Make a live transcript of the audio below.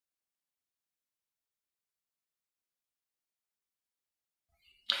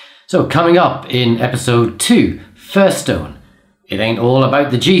So coming up in episode 2, First Stone, it ain't all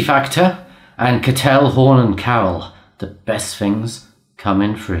about the G factor, and Cattell, Horn and Carroll, the best things come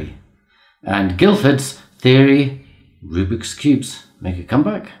in free. And Guilford's theory, Rubik's Cubes, make a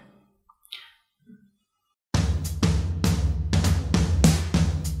comeback.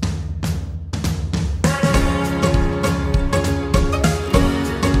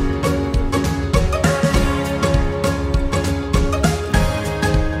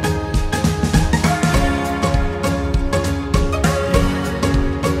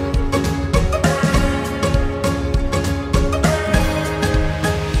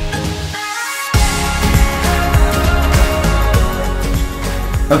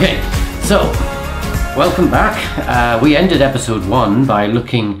 Okay, so welcome back. We ended episode 1 by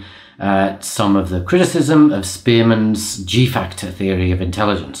looking at some of the criticism of Spearman's G-factor theory of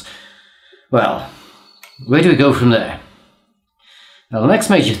intelligence. Well, where do we go from there? Now, the next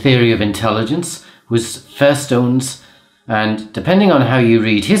major theory of intelligence was First Stone's, and depending on how you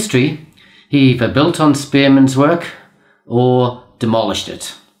read history, he either built on Spearman's work or demolished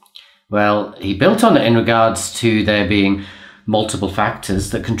it. Well, he built on it in regards to there being multiple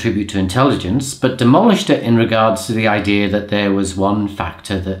factors that contribute to intelligence, but demolished it in regards to the idea that there was one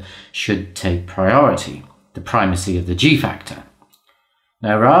factor that should take priority, the primacy of the G factor.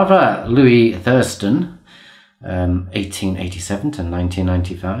 Now, rather, Louis Thurston, 1887 to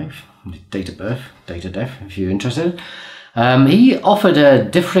 1995, date of birth, date of death, if you're interested, he offered a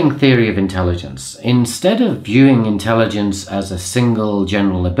differing theory of intelligence. Instead of viewing intelligence as a single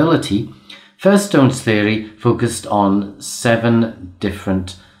general ability, First Stone's theory focused on 7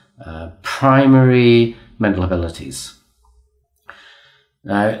 different primary mental abilities.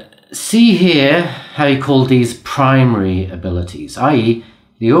 Now, see here how he called these primary abilities, i.e.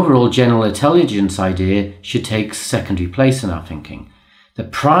 the overall general intelligence idea should take secondary place in our thinking. The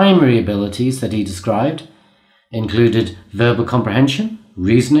primary abilities that he described included verbal comprehension,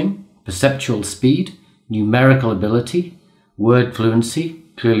 reasoning, perceptual speed, numerical ability, word fluency.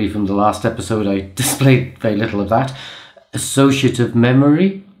 Clearly from the last episode I displayed very little of that. Associative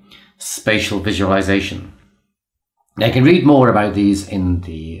memory, spatial visualization. Now you can read more about these in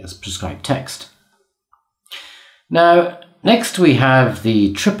the prescribed text. Now, next we have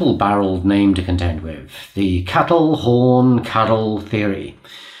the triple-barreled name to contend with, the Cattell, Horn, Carroll theory.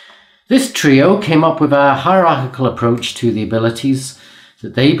 This trio came up with a hierarchical approach to the abilities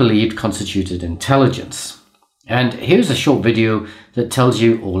that they believed constituted intelligence. And here's a short video that tells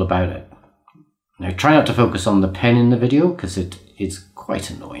you all about it. Now try not to focus on the pen in the video because it is quite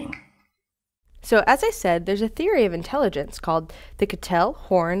annoying. So as I said, there's a theory of intelligence called the Cattell,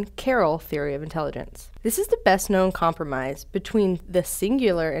 Horn, Carroll theory of intelligence. This is the best known compromise between the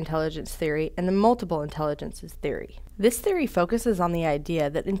singular intelligence theory and the multiple intelligences theory. This theory focuses on the idea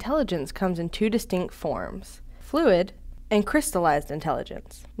that intelligence comes in 2 distinct forms, fluid and crystallized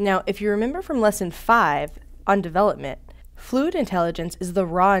intelligence. Now, if you remember from lesson 5, on development, fluid intelligence is the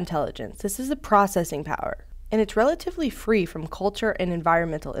raw intelligence. This is the processing power, and it's relatively free from culture and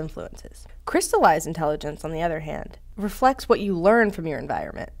environmental influences. Crystallized intelligence, on the other hand, reflects what you learn from your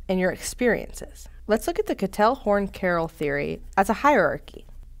environment and your experiences. Let's look at the Cattell, Horn, Carroll theory as a hierarchy.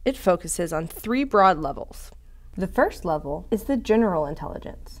 It focuses on 3 broad levels. The first level is the general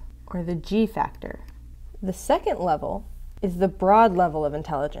intelligence, or the G factor. The second level is the broad level of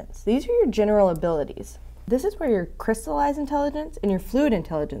intelligence. These are your general abilities. This is where your crystallized intelligence and your fluid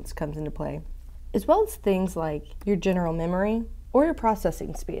intelligence comes into play, as well as things like your general memory or your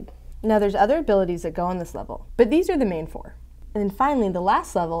processing speed. Now, there's other abilities that go on this level, but these are the main 4. And then finally, the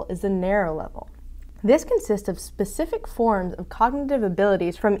last level is the narrow level. This consists of specific forms of cognitive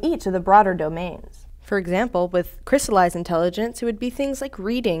abilities from each of the broader domains. For example, with crystallized intelligence, it would be things like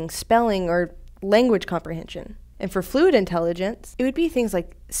reading, spelling, or language comprehension. And for fluid intelligence, it would be things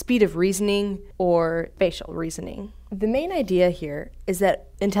like speed of reasoning or spatial reasoning. The main idea here is that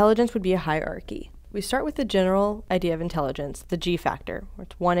intelligence would be a hierarchy. We start with the general idea of intelligence, the G factor, where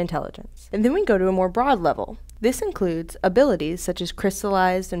it's 1 intelligence. And then we go to a more broad level. This includes abilities such as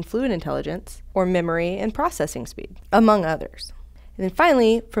crystallized and fluid intelligence, or memory and processing speed, among others. And then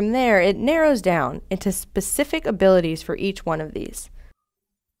finally, from there, it narrows down into specific abilities for each one of these.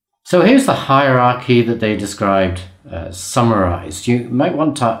 So here's the hierarchy that they described summarized. You might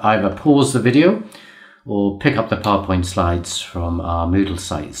want to either pause the video or pick up the PowerPoint slides from our Moodle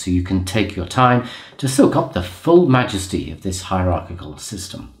site so you can take your time to soak up the full majesty of this hierarchical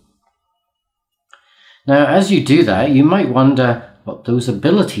system. Now, as you do that, you might wonder what those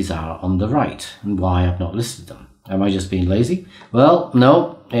abilities are on the right and why I've not listed them. Am I just being lazy? Well,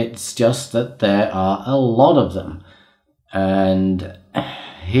 no, it's just that there are a lot of them. And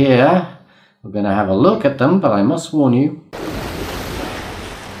here we're going to have a look at them, but I must warn you.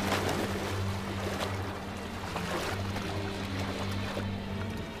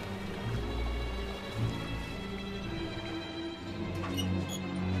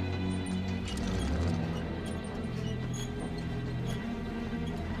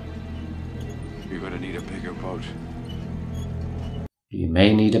 You're going to need a bigger boat. You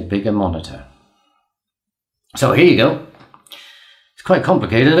may need a bigger monitor. So here you go. It's quite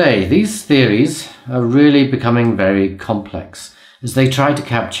complicated, eh? These theories are really becoming very complex as they try to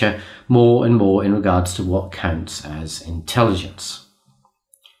capture more and more in regards to what counts as intelligence.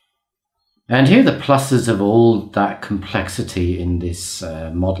 And here are the pluses of all that complexity in this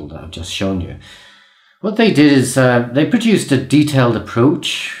model that I've just shown you. What they did is they produced a detailed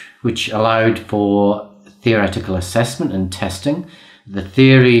approach which allowed for theoretical assessment and testing. The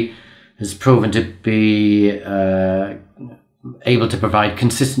theory has proven to be able to provide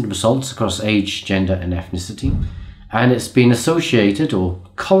consistent results across age, gender and ethnicity, and it's been associated or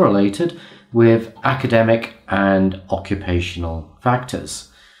correlated with academic and occupational factors.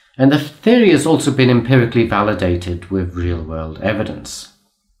 And the theory has also been empirically validated with real-world evidence.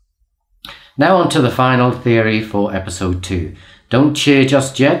 Now on to the final theory for episode 2. Don't cheer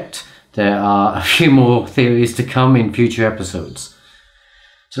just yet, there are a few more theories to come in future episodes.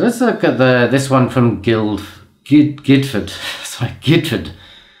 So let's look at this one from Gidford.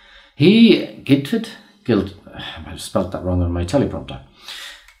 I might have spelled that wrong on my teleprompter.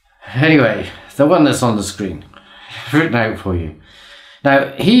 Anyway, the one that's on the screen, written out for you.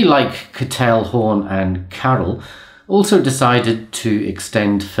 Now, he, like Cattell, Horn and Carroll, also decided to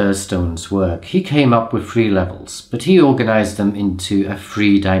extend Thurstone's work. He came up with 3 levels, but he organised them into a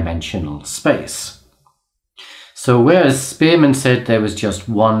 3-dimensional space. So whereas Spearman said there was just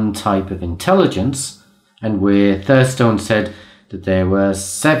one type of intelligence, and where Thurstone said that there were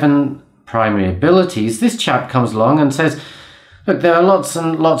 7 primary abilities, this chap comes along and says, look, there are lots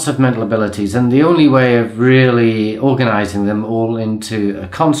and lots of mental abilities, and the only way of really organising them all into a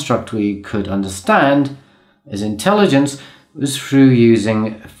construct we could understand as intelligence was through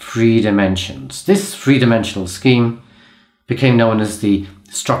using 3 dimensions. This 3-dimensional scheme became known as the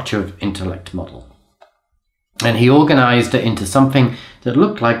structure of intellect model. And he organised it into something that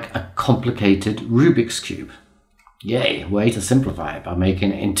looked like a complicated Rubik's Cube. Yay, way to simplify it by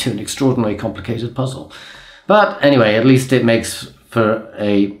making it into an extraordinarily complicated puzzle. But anyway, at least it makes for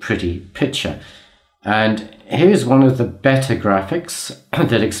a pretty picture. And here's one of the better graphics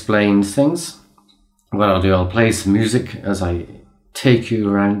that explains things. What I'll do, I'll play some music as I take you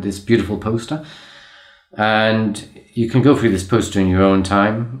around this beautiful poster. And you can go through this poster in your own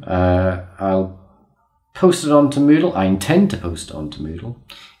time. I'll post it onto Moodle. I intend to post it onto Moodle.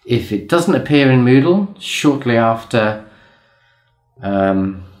 If it doesn't appear in Moodle, shortly after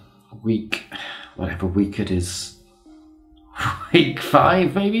whatever week it is, week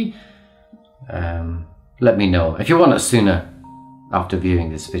 5 maybe, let me know. If you want it sooner after viewing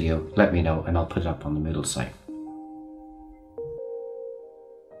this video, let me know and I'll put it up on the Moodle site.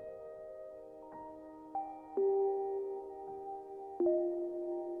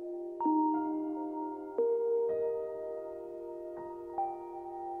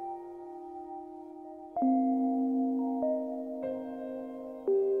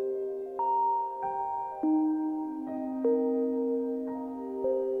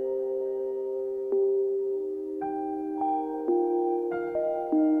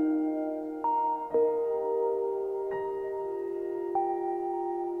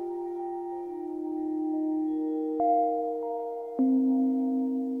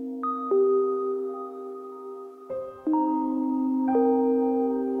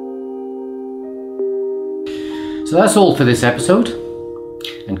 So that's all for this episode,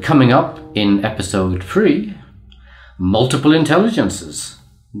 and coming up in episode 3, multiple intelligences.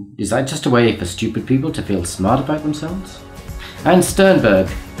 Is that just a way for stupid people to feel smart about themselves? And Sternberg,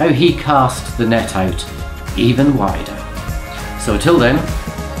 how he cast the net out even wider. So till then,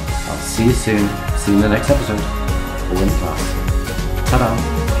 I'll see you soon. See you in the next episode, or in class.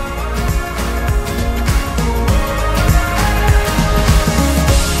 Ta-da!